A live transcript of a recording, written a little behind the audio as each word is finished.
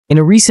In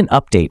a recent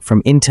update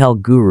from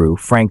Intel Guru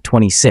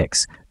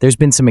Frank26, there's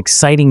been some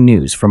exciting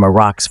news from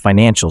Iraq's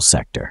financial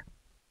sector.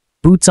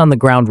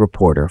 Boots-on-the-ground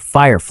reporter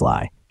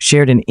FIREFLY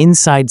shared an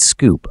inside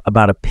scoop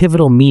about a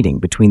pivotal meeting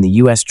between the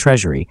U.S.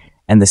 Treasury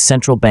and the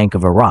Central Bank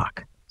of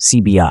Iraq,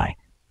 CBI.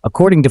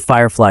 According to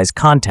FIREFLY's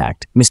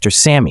contact, Mr.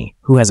 Sami,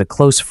 who has a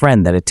close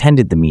friend that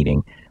attended the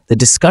meeting, the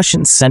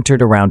discussion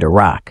centered around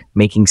Iraq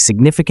making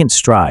significant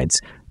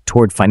strides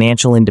toward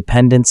financial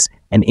independence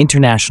and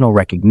international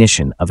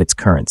recognition of its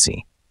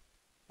currency.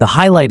 The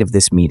highlight of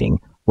this meeting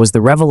was the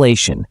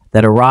revelation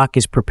that Iraq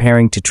is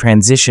preparing to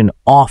transition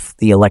off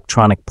the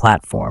electronic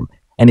platform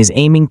and is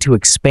aiming to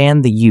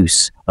expand the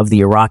use of the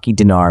Iraqi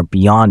dinar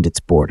beyond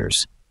its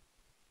borders.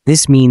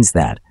 This means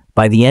that,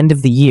 by the end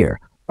of the year,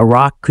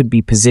 Iraq could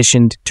be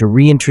positioned to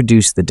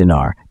reintroduce the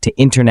dinar to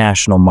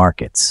international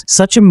markets.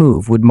 Such a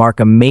move would mark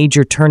a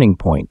major turning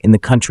point in the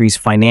country's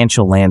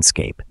financial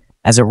landscape,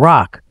 as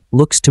Iraq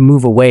looks to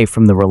move away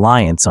from the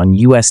reliance on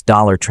U.S.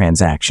 dollar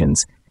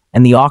transactions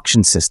and the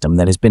auction system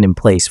that has been in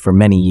place for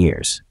many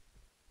years.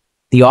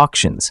 The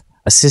auctions,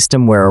 a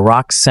system where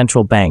Iraq's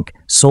central bank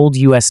sold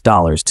U.S.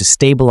 dollars to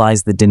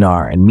stabilize the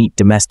dinar and meet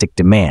domestic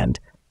demand,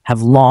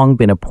 have long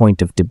been a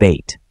point of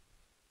debate.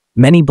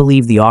 Many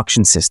believe the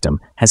auction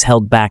system has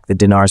held back the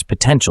dinar's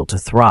potential to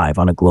thrive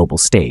on a global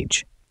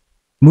stage.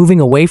 Moving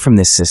away from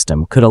this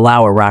system could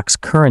allow Iraq's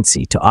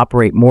currency to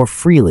operate more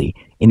freely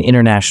in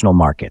international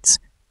markets,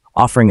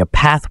 offering a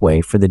pathway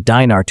for the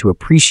dinar to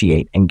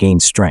appreciate and gain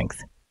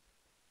strength.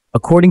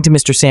 According to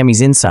Mr.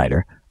 Sami's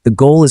insider, the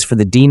goal is for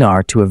the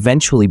dinar to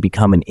eventually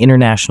become an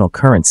international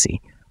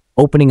currency,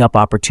 opening up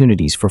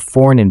opportunities for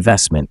foreign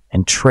investment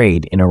and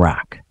trade in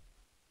Iraq.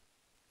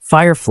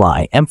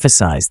 FIREFLY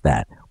emphasized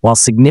that, while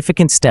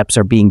significant steps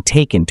are being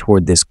taken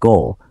toward this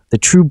goal, the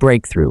true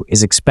breakthrough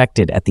is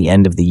expected at the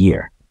end of the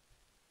year.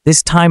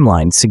 This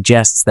timeline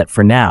suggests that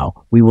for now,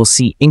 we will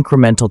see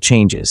incremental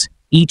changes,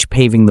 each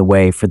paving the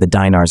way for the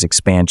dinar's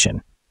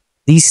expansion.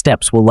 These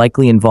steps will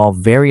likely involve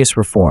various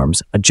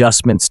reforms,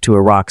 adjustments to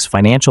Iraq's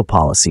financial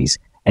policies,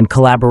 and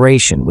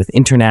collaboration with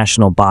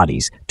international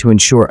bodies to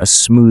ensure a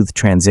smooth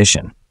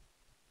transition.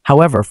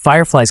 However,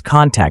 FIREFLY's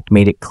contact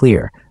made it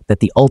clear that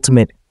the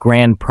ultimate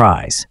grand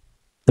prize,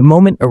 the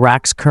moment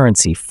Iraq's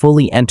currency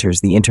fully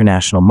enters the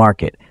international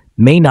market,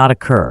 may not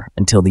occur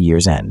until the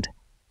year's end.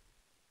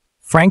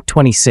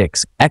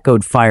 Frank26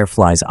 echoed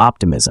FIREFLY's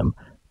optimism,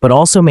 but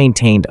also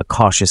maintained a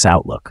cautious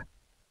outlook.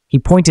 He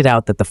pointed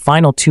out that the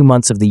final 2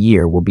 months of the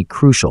year will be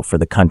crucial for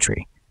the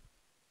country.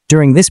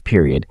 During this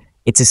period,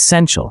 it's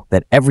essential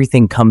that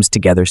everything comes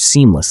together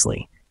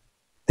seamlessly.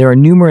 There are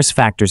numerous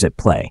factors at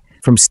play,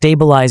 from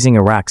stabilizing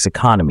Iraq's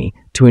economy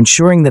to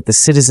ensuring that the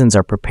citizens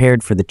are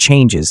prepared for the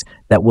changes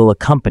that will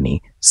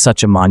accompany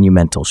such a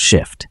monumental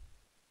shift.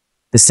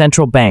 The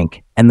central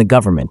bank and the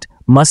government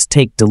must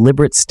take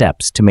deliberate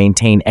steps to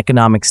maintain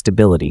economic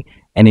stability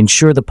and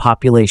ensure the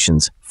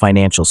population's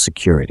financial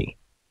security.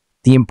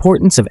 The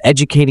importance of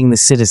educating the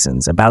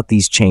citizens about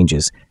these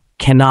changes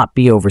cannot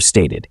be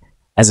overstated,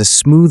 as a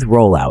smooth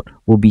rollout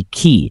will be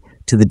key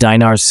to the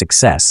dinar's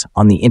success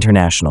on the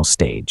international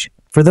stage.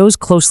 For those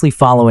closely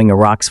following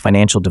Iraq's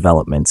financial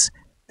developments,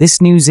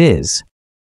 this news is,